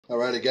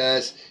Alrighty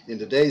guys, in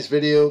today's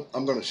video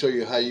I'm going to show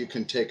you how you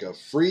can take a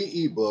free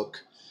ebook,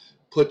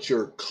 put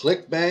your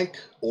Clickbank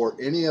or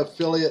any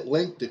affiliate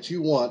link that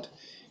you want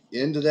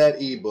into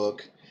that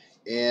ebook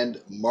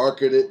and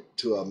market it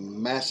to a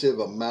massive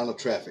amount of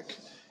traffic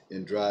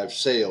and drive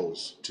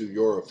sales to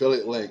your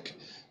affiliate link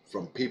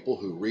from people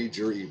who read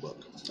your ebook.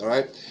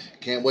 Alright,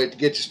 can't wait to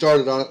get you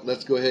started on it.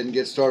 Let's go ahead and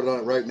get started on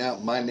it right now.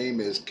 My name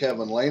is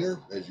Kevin Lehner,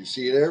 as you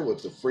see there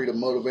with the Freedom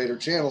Motivator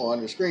channel on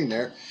your screen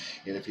there.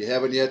 And if you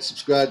haven't yet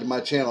subscribed to my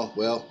channel,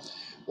 well,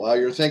 while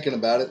you're thinking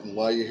about it and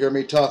while you hear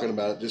me talking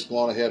about it, just go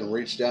on ahead and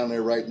reach down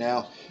there right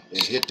now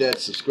and hit that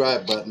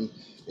subscribe button.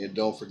 And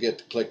don't forget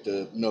to click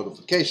the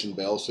notification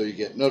bell so you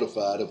get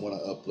notified of when I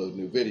upload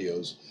new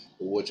videos,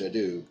 which I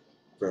do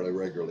fairly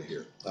regularly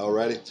here.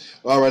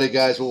 Alrighty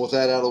guys, well with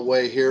that out of the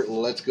way here,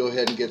 let's go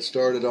ahead and get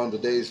started on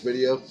today's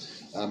video.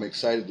 I'm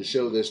excited to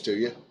show this to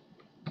you.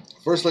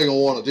 First thing I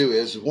want to do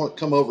is want to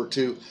come over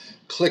to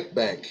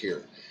Clickbank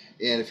here.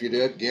 And if you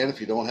do, again, if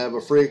you don't have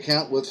a free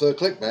account with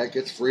Clickbank,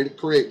 it's free to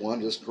create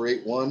one. Just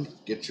create one,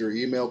 get your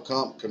email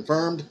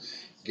confirmed,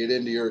 get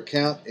into your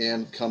account,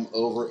 and come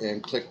over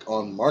and click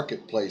on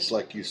Marketplace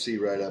like you see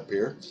right up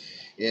here.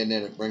 And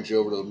then it brings you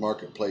over to the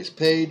Marketplace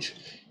page,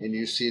 and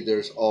you see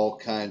there's all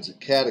kinds of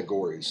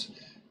categories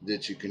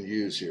that you can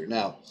use here.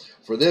 Now,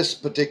 for this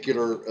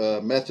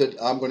particular method,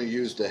 I'm going to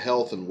use the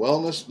health and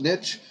wellness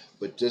niche,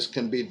 but this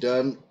can be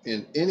done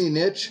in any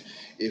niche.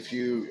 If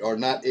you are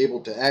not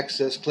able to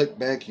access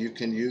Clickbank, you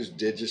can use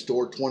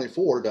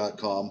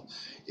digistore24.com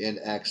and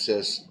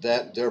access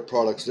their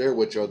products there,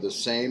 which are the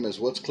same as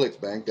what's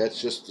Clickbank.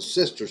 That's just the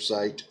sister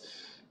site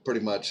pretty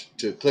much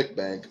to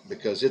Clickbank,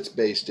 because it's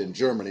based in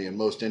Germany, and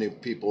most any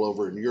people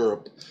over in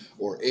Europe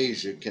or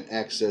Asia can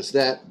access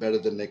that better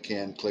than they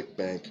can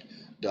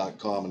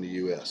Clickbank.com in the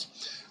US.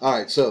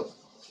 Alright, so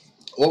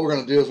what we're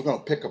going to do is we're going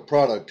to pick a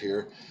product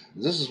here.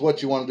 This is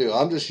what you want to do.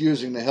 I'm just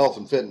using the health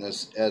and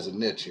fitness as a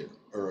niche here,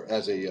 or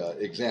as a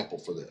example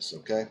for this,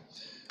 okay?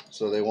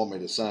 So they want me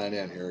to sign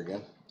in here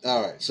again.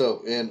 Alright,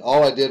 so and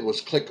all I did was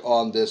click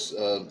on this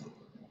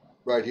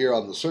right here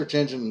on the search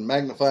engine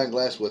magnifying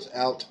glass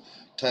without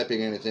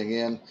typing anything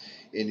in,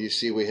 and you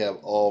see we have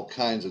all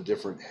kinds of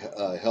different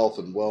health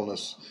and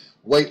wellness,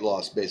 weight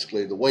loss.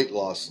 Basically the weight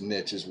loss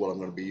niche is what I'm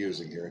going to be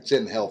using here. It's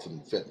in health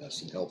and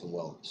fitness and health and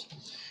wellness,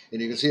 and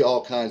you can see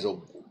all kinds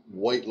of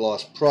weight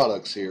loss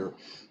products here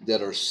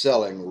that are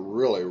selling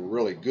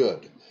really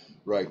good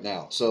right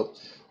now. So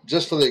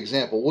just for the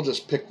example, we'll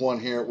just pick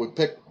one here. We'll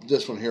pick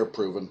this one here,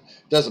 Proven.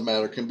 Doesn't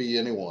matter, can be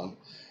any one,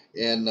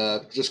 and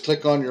just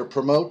click on your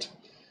promote,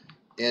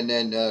 and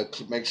then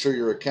make sure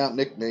your account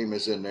nickname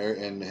is in there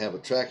and have a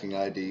tracking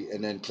ID,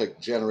 and then click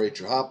generate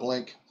your hop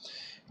link.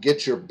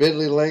 Get your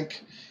bit.ly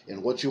link,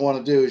 and what you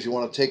want to do is you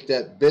want to take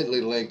that bit.ly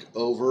link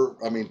over,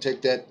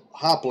 take that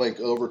hop link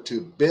over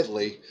to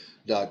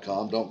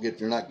bit.ly.com.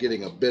 You're not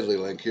getting a bit.ly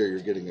link here, you're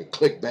getting a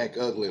Clickbank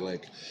ugly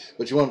link.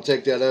 But you want to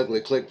take that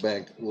ugly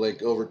Clickbank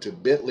link over to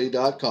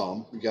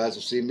bit.ly.com. You guys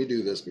have seen me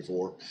do this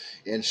before,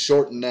 and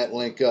shorten that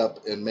link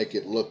up and make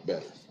it look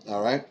better.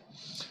 Alright?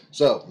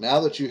 So now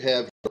that you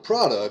have your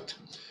product,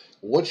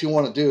 what you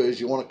want to do is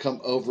you want to come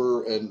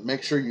over and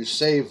make sure you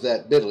save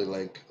that bit.ly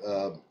link,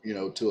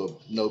 to a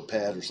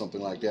notepad or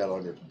something like that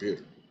on your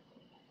computer.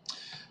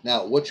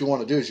 Now, what you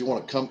want to do is you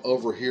want to come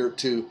over here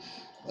to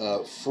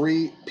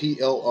free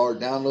PLR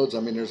downloads.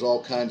 There's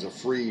all kinds of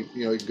free,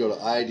 you can go to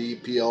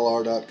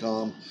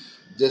idplr.com.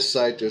 This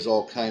site, there's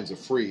all kinds of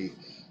free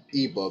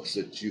ebooks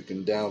that you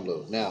can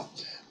download. Now,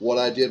 what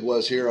I did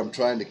was here, I'm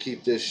trying to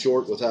keep this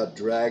short without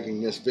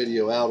dragging this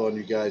video out on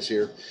you guys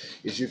here.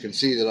 As you can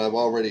see that I've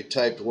already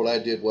typed, what I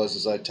did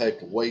was I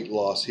typed weight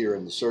loss here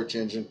in the search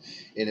engine,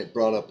 and it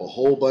brought up a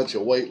whole bunch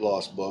of weight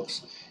loss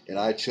books, and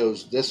I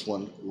chose this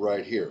one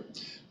right here,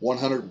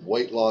 100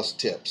 weight loss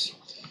tips.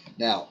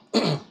 Now,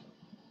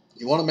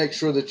 you want to make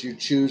sure that you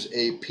choose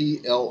a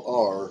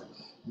PLR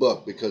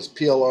book, because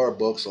PLR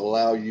books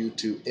allow you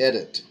to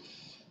edit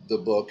the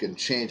book and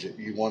change it.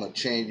 You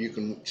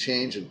can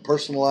change and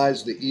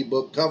personalize the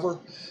ebook cover,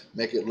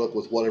 make it look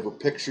with whatever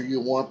picture you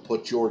want,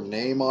 put your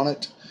name on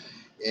it,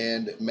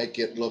 and make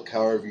it look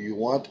however you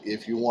want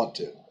if you want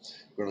to.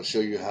 I'm going to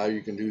show you how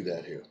you can do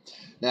that here.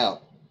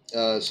 Now,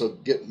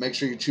 make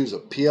sure you choose a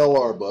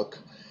PLR book,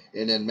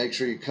 and then make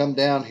sure you come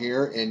down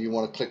here and you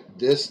want to click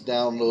this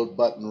download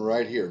button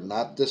right here.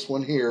 Not this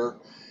one here,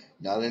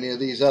 not any of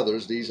these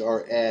others. These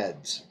are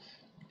ads.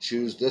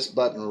 Choose this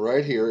button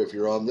right here if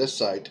you're on this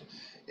site,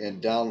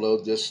 and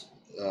download this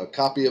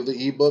copy of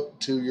the ebook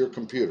to your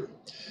computer.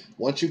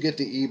 Once you get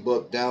the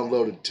ebook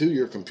downloaded to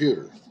your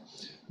computer,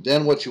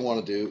 then what you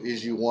want to do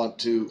is you want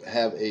to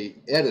have a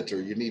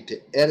editor. You need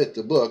to edit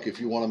the book if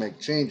you want to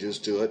make changes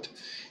to it,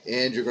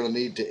 and you're going to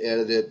need to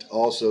edit it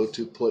also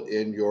to put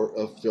in your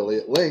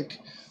affiliate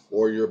link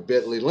or your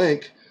bit.ly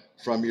link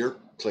from your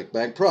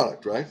Clickbank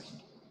product, right?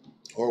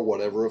 Or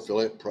whatever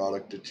affiliate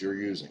product that you're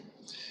using.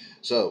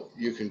 So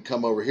you can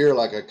come over here,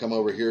 like I come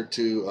over here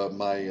to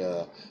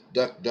my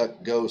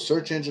DuckDuckGo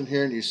search engine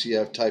here, and you see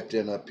I've typed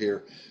in up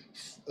here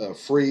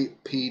free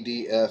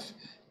PDF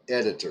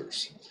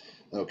editors.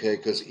 okay,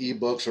 because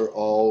ebooks are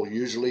all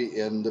usually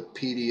in the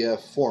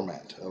PDF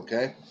format,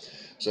 okay?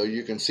 So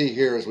you can see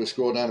here as we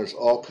scroll down, there's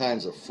all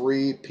kinds of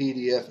free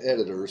PDF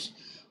editors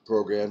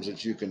programs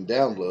that you can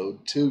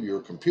download to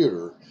your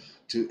computer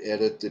to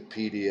edit the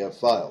PDF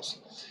files.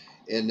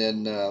 And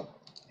then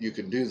you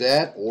can do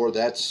that, or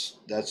that's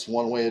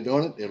one way of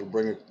doing it. It'll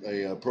bring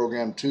a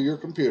program to your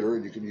computer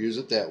and you can use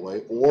it that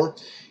way. Or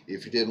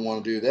if you didn't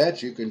want to do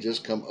that, you can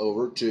just come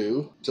over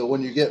to, so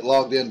when you get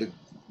logged into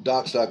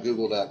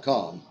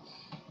docs.google.com,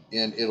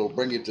 and it'll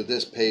bring you to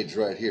this page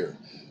right here.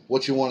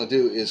 What you want to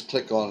do is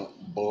click on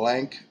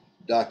blank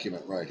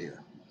document right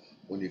here.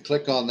 When you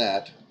click on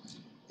that,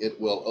 it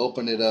will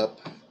open it up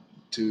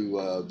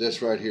to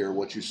this right here,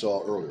 what you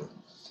saw earlier.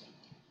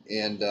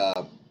 And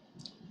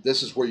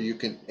this is where you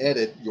can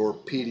edit your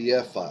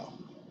PDF file,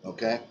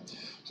 okay?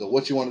 So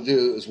what you want to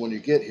do is when you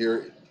get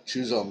here,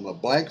 choose on the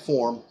blank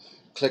form,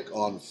 click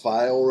on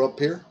File up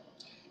here.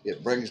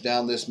 It brings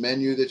down this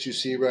menu that you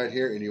see right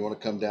here, and you want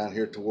to come down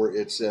here to where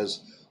it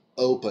says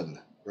Open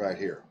right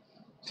here.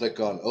 Click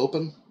on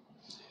Open.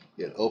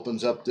 It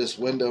opens up this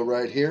window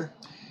right here,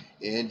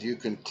 and you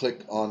can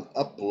click on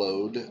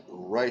Upload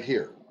right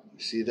here.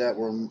 You see that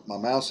where my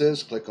mouse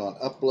is? Click on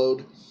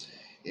Upload,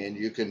 and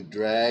you can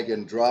drag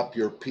and drop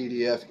your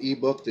PDF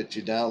ebook that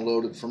you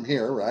downloaded from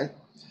here, right?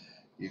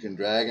 You can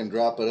drag and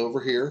drop it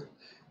over here,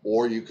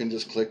 or you can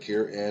just click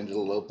here and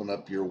it'll open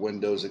up your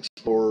Windows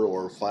Explorer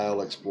or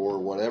File Explorer,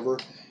 whatever,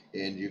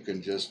 and you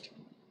can just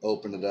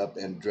open it up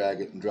and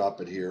drag it and drop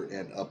it here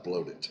and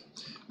upload it.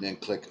 And then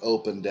click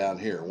Open down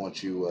here.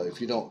 Once you, if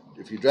you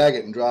drag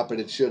it and drop it,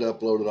 it should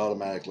upload it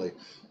automatically,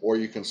 or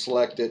you can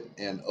select it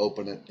and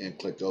open it and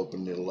click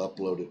Open. It'll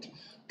upload it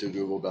to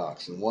Google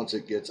Docs, and once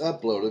it gets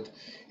uploaded,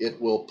 it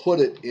will put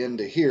it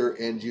into here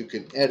and you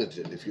can edit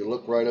it. If you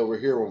look right over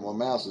here where my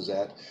mouse is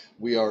at,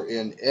 we are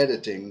in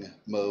editing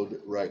mode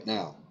right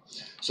now.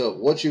 So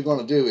what you're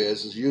going to do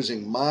is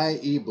using my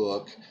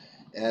ebook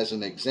as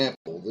an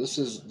example. This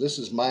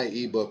is my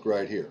ebook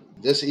right here.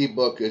 This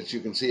ebook, as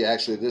you can see,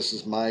 actually this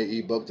is my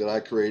ebook that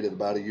I created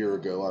about a year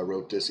ago. I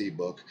wrote this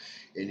ebook,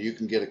 and you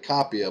can get a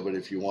copy of it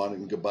if you want,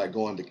 and by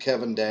going to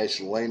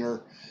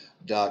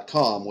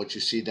kevin-laner.com, which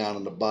you see down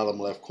in the bottom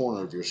left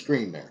corner of your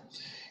screen there,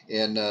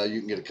 and you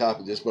can get a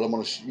copy of this. But I'm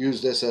going to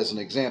use this as an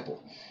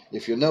example.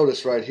 If you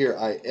notice right here,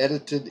 I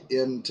edited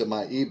into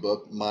my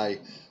ebook my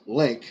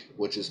link,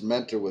 which is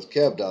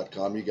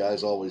mentorwithkev.com. You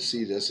guys always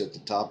see this at the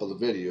top of the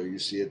video. You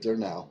see it there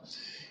now,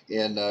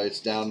 and it's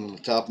down on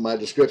the top of my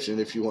description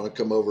if you want to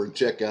come over and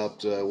check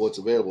out what's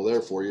available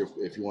there for you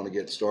if you want to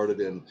get started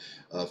in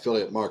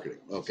affiliate marketing,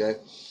 okay?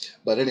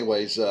 But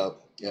anyways,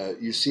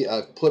 you see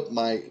I've put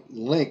my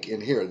link in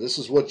here. This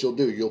is what you'll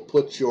do. You'll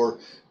put your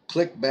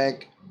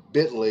Clickbank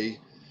bit.ly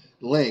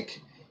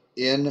link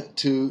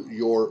into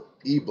your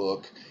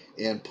ebook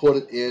and put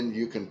it in.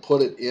 You can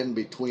put it in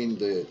between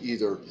the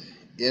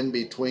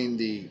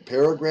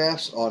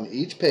paragraphs on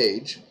each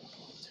page,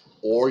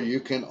 or you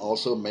can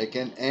also make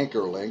an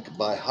anchor link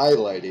by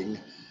highlighting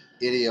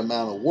any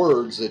amount of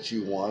words that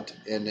you want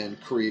and then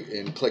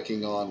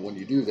clicking on. When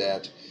you do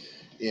that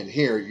in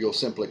here, you'll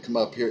simply come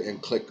up here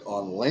and click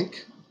on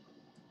link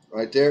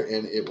right there,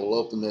 and it will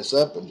open this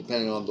up, and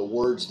depending on the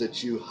words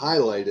that you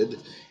highlighted,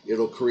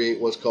 it'll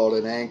create what's called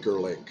an anchor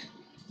link.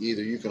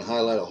 Either you can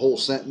highlight a whole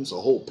sentence, a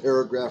whole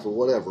paragraph, or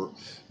whatever,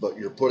 but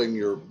you're putting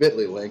your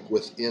bit.ly link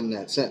within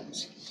that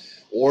sentence.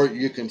 Or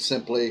you can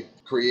simply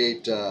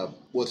create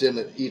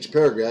within each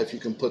paragraph, you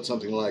can put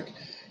something like,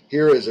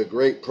 here is a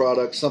great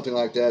product, something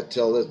like that.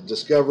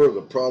 Discover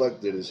the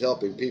product that is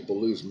helping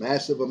people lose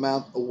massive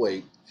amount of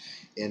weight,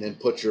 and then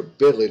put your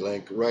bit.ly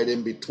link right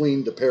in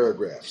between the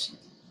paragraphs.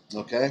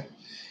 Okay?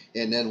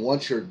 And then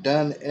once you're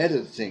done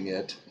editing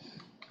it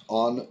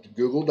on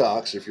Google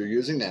Docs, if you're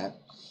using that,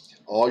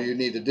 all you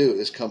need to do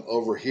is come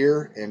over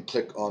here and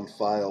click on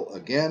File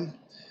again.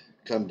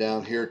 Come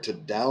down here to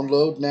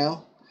Download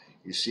now.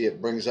 You see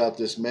it brings out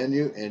this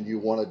menu, and you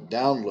want to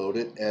download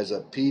it as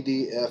a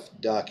PDF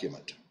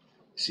document.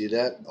 See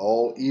that?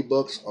 All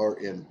ebooks are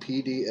in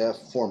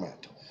PDF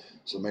format.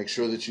 So make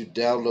sure that you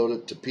download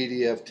it to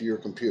PDF to your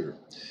computer.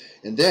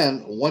 And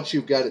then once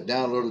you've got it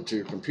downloaded to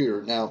your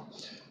computer, now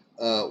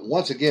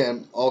once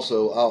again,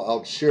 also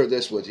I'll share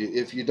this with you.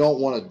 If you don't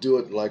want to do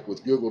it like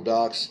with Google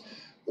Docs,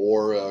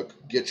 or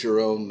get your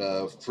own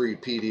free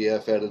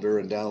PDF editor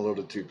and download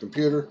it to your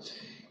computer,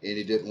 and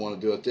you didn't want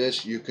to do it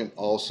this, you can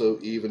also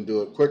even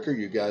do it quicker.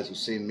 You guys have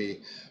seen me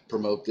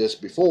promote this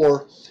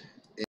before,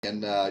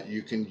 and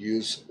you can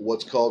use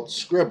what's called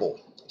Scribble.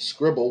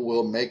 Scribble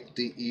will make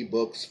the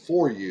ebooks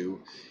for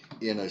you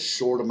in a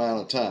short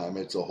amount of time.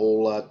 It's a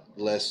whole lot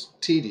less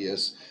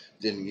tedious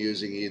than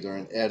using either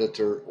an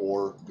editor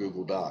or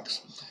Google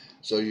Docs.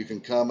 So you can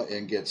come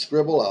and get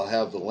Scribble. I'll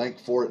have the link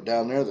for it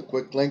down there, the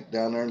quick link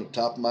down there in the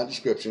top of my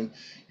description.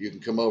 You can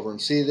come over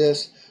and see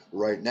this.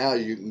 Right now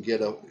you can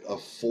get a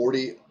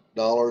 $40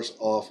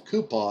 off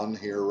coupon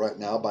here right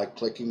now by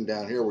clicking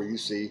down here where you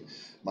see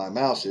my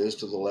mouse is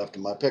to the left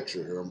of my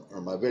picture here,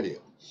 or my video.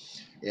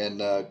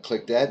 And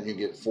click that and you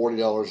get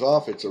 $40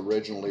 off. It's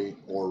originally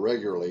or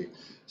regularly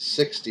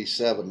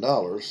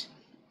 $67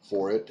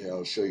 for it.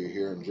 I'll show you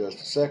here in just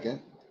a second.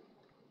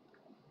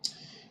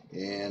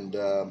 And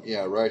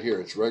yeah, right here,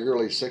 it's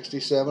regularly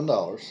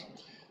 $67,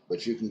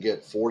 but you can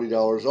get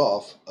 $40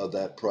 off of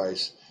that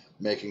price,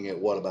 making it,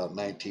 what, about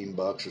 19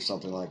 bucks or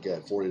something like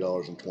that,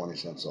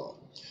 $40.20 off.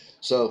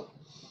 So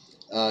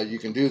you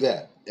can do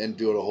that and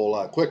do it a whole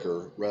lot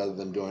quicker rather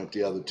than doing it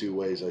the other two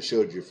ways I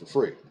showed you for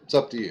free. It's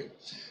up to you.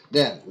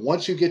 Then,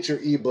 once you get your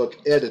ebook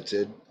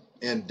edited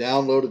and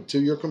downloaded to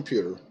your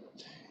computer,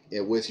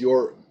 and with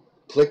your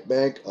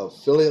Clickbank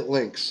affiliate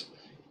links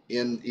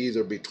in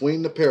either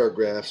between the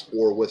paragraphs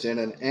or within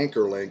an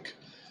anchor link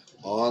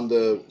on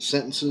the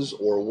sentences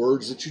or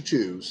words that you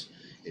choose,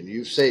 and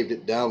you've saved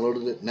it,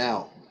 downloaded it,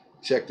 now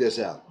check this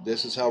out.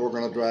 This is how we're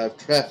going to drive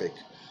traffic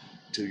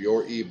to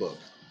your ebook.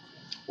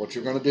 What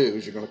you're going to do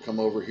is you're going to come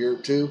over here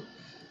to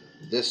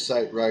this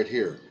site right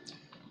here.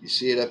 You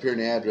see it up here in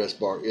the address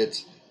bar.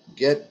 It's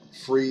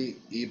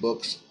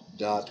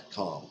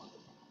getfreeebooks.com.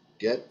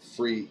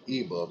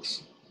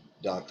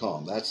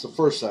 Getfreeebooks.com. That's the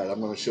first site.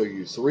 I'm going to show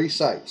you 3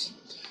 sites.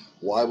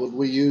 Why would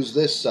we use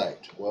this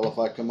site? Well, if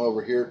I come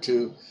over here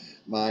to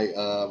my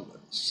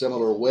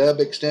similar web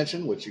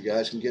extension, which you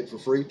guys can get for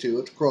free too,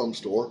 it's Chrome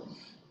store.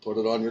 Put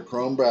it on your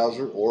Chrome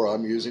browser, or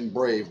I'm using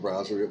Brave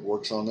browser. It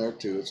works on there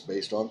too. It's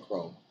based on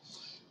Chrome.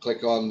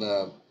 Click on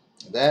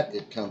that.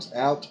 It comes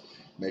out.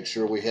 Make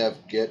sure we have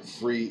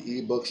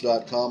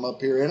getfreeebooks.com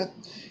up here in it.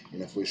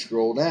 And if we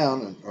scroll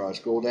down, or I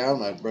scroll down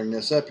and I bring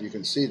this up, you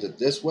can see that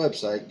this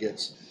website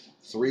gets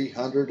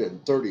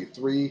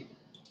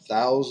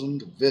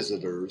 333,000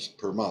 visitors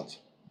per month.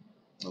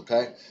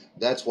 Okay?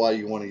 That's why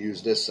you want to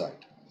use this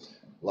site.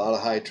 A lot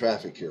of high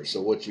traffic here.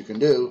 So what you can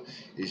do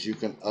is you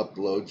can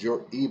upload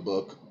your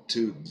ebook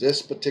to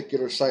this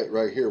particular site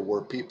right here,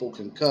 where people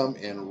can come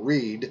and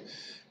read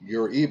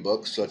your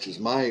ebook, such as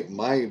mine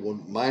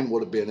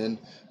would have been in,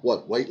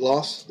 what, weight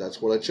loss?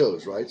 That's what I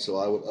chose, right? So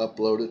I would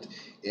upload it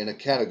in a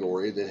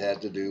category that had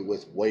to do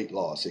with weight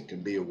loss. It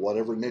can be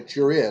whatever niche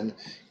you're in.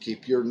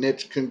 Keep your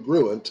niche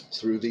congruent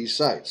through these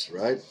sites,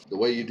 right? The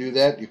way you do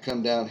that, you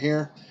come down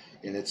here,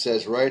 and it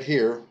says right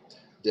here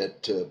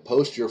that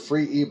post your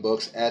free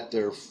ebooks at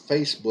their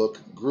Facebook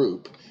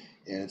group,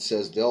 and it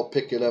says they'll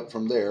pick it up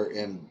from there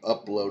and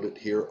upload it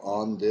here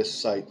on this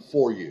site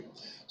for you.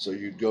 So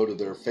you'd go to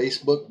their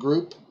Facebook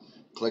group,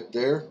 click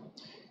there,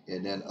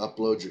 and then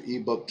upload your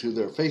ebook to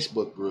their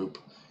Facebook group,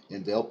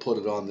 and they'll put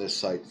it on this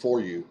site for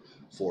you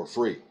for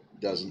free.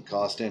 Doesn't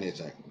cost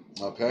anything.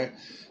 Okay,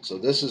 so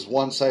this is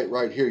one site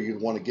right here. You'd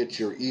want to get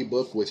your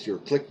ebook with your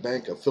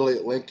Clickbank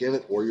affiliate link in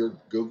it, or your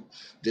Google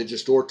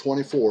Digistore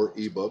 24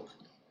 ebook.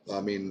 I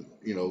mean,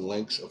 you know,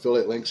 links,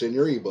 affiliate links in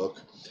your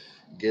ebook.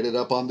 Get it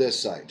up on this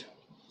site.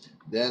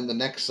 Then the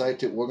next site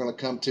that we're going to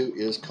come to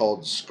is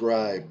called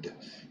Scribed.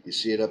 You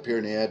see it up here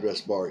in the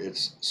address bar.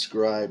 It's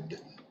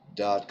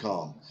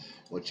scribed.com.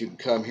 Once you can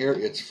come here,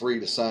 it's free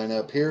to sign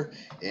up here,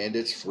 and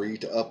it's free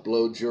to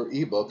upload your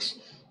ebooks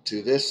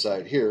to this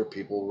site here.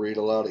 People read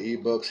a lot of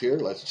ebooks here.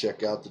 Let's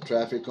check out the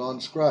traffic on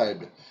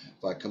Scribed.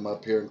 If I come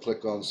up here and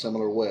click on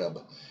Similar Web,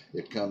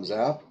 it comes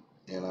out,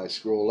 and I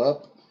scroll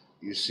up.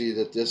 You see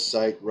that this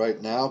site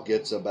right now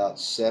gets about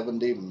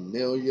 70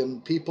 million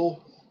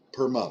people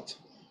per month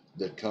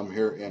that come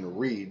here and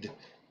read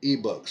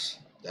ebooks.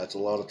 That's a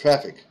lot of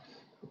traffic.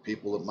 The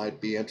people that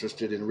might be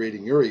interested in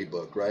reading your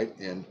ebook, right?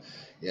 And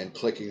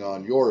clicking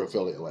on your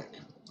affiliate link.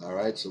 All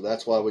right, so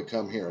that's why we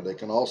come here. They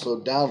can also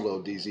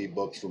download these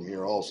ebooks from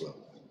here also.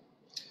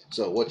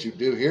 So what you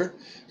do here,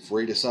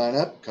 free to sign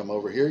up, come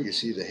over here. You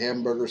see the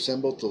hamburger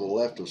symbol to the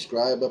left of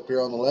Scribe up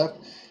here on the left.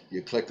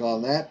 You click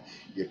on that.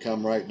 You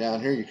come right down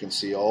here. You can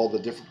see all the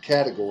different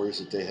categories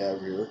that they have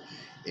here.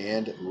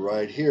 And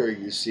right here,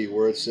 you see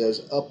where it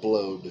says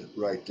upload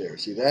right there.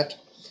 See that?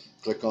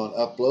 Click on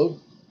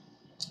upload.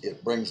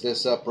 It brings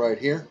this up right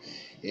here,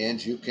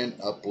 and you can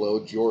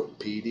upload your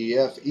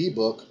PDF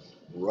ebook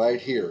right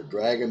here.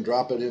 Drag and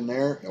drop it in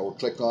there, or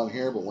click on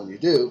here, but when you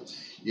do,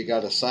 you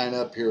got to sign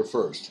up here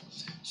first.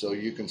 So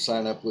you can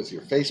sign up with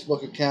your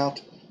Facebook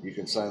account, you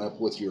can sign up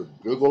with your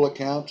Google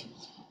account,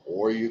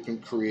 or you can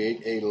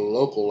create a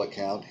local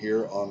account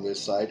here on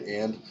this site,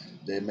 and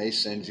they may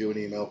send you an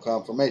email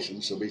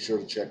confirmation, so be sure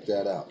to check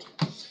that out.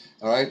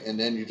 All right, and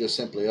then you just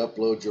simply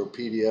upload your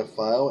PDF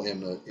file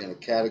in a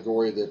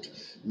category that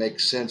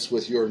makes sense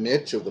with your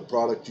niche of the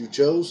product you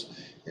chose,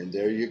 and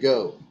there you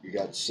go. You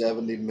got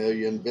 70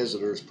 million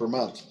visitors per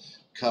month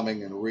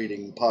coming and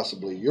reading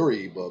possibly your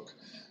ebook.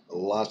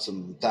 Lots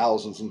and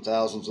thousands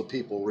of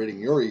people reading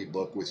your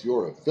ebook with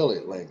your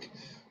affiliate link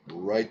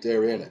right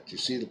there in it. You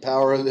see the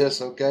power of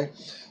this? Okay,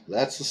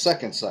 that's the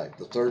second site.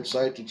 The third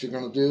site that you're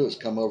going to do is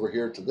come over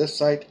here to this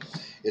site.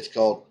 It's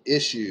called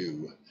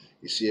Issue.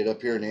 You see it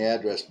up here in the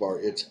address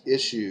bar. It's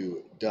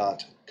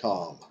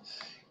issue.com.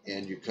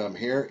 And you come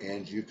here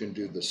and you can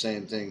do the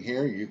same thing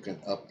here. You can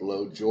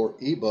upload your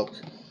ebook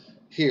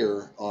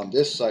here on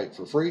this site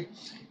for free.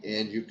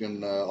 And you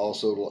can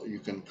also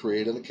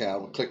create an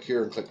account. We'll click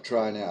here and click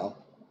Try Now.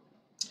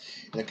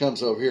 And it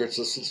comes over here.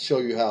 Let's show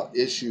you how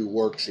Issue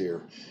works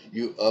here.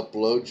 You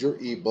upload your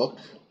ebook.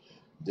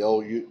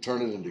 They'll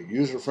turn it into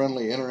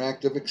user-friendly,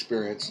 interactive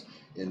experience,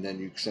 and then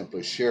you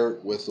simply share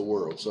it with the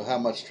world. So how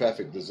much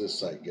traffic does this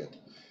site get?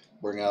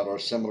 Bring out our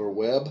similar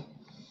web,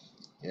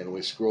 and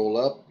we scroll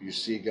up. You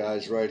see,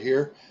 guys, right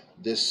here,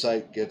 this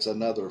site gets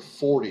another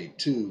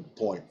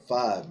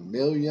 42.5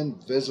 million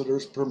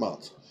visitors per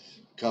month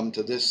come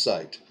to this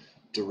site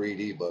to read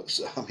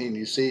ebooks. I mean,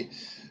 you see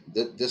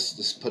that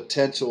this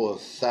potential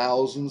of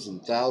thousands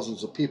and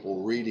thousands of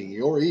people reading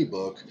your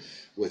ebook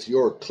with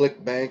your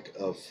Clickbank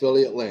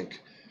affiliate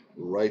link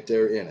right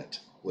there in it,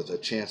 with a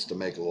chance to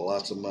make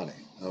lots of money.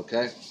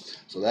 Okay,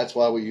 so that's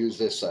why we use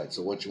this site.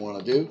 So what you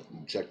want to do,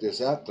 check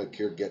this out. Click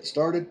here, get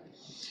started,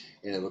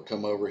 and it'll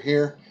come over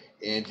here,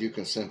 and you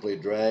can simply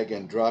drag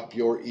and drop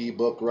your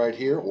ebook right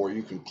here, or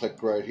you can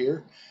click right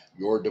here,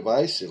 your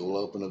device. It'll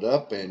open it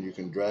up, and you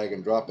can drag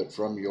and drop it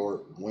from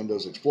your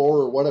Windows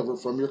Explorer or whatever,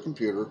 from your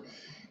computer,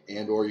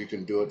 and or you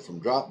can do it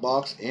from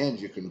Dropbox, and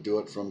you can do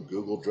it from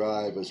Google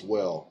Drive as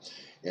well,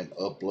 and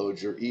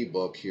upload your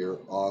ebook here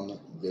on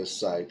this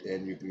site.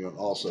 And you can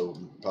also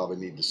probably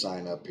need to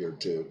sign up here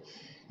too,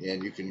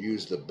 and you can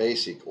use the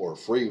basic or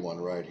free one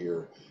right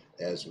here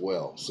as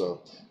well.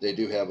 So they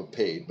do have a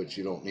paid, but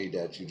you don't need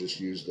that. You just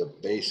use the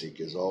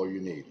basic is all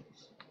you need,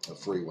 a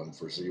free one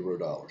for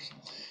 $0.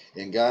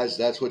 And guys,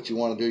 that's what you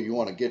want to do. You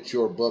want to get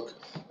your book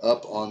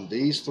up on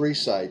these 3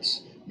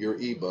 sites, your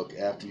ebook,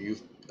 after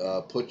you've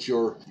put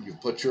your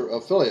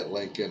affiliate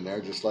link in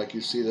there, just like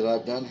you see that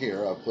I've done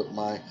here. I've put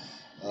my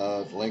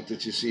link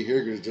that you see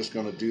here. You're just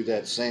going to do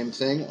that same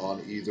thing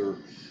on either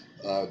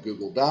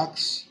Google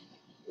Docs,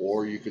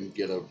 or you can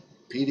get a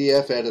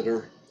PDF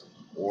editor,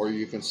 or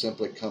you can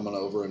simply come on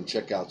over and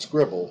check out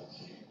Scribble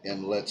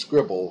and let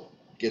Scribble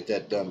get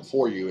that done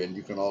for you. And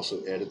you can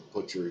also edit,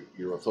 put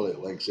your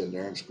affiliate links in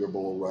there, and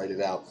Scribble will write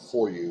it out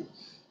for you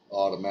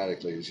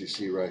automatically. As you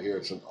see right here,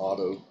 it's an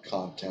auto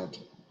content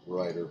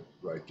writer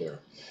right there.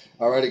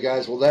 Alrighty,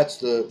 guys, well, that's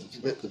the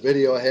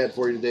video I had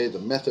for you today, the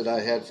method I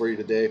had for you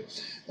today,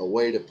 a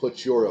way to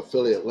put your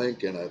affiliate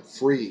link in a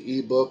free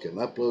ebook and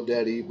upload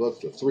that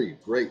ebook to 3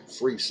 great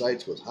free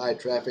sites with high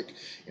traffic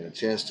and a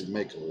chance to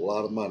make a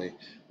lot of money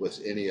with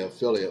any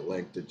affiliate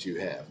link that you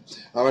have.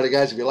 Alrighty,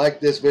 guys, if you like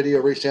this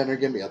video, reach down there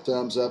and give me a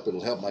thumbs up.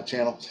 It'll help my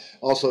channel.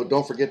 Also,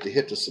 don't forget to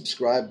hit the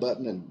subscribe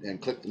button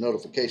and click the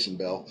notification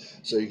bell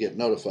so you get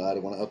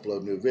notified when I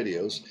upload new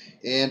videos.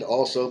 And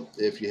also,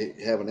 if you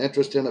have an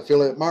interest in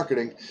affiliate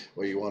marketing,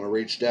 well, you want to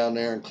reach down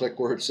there and click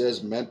where it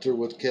says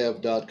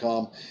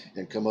mentorwithkev.com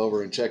and come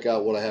over and check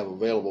out what I have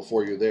available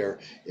for you there.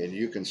 And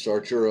you can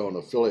start your own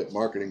affiliate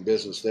marketing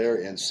business there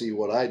and see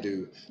what I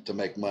do to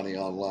make money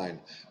online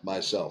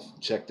myself.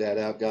 Check that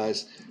out,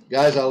 guys.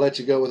 Guys, I'll let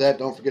you go with that.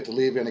 Don't forget to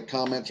leave any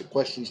comments or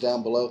questions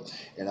down below,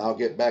 and I'll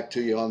get back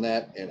to you on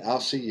that. And I'll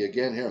see you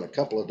again here in a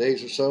couple of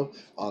days or so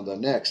on the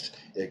next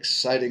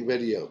exciting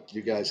video.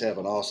 You guys have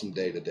an awesome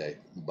day today.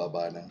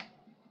 Bye-bye now.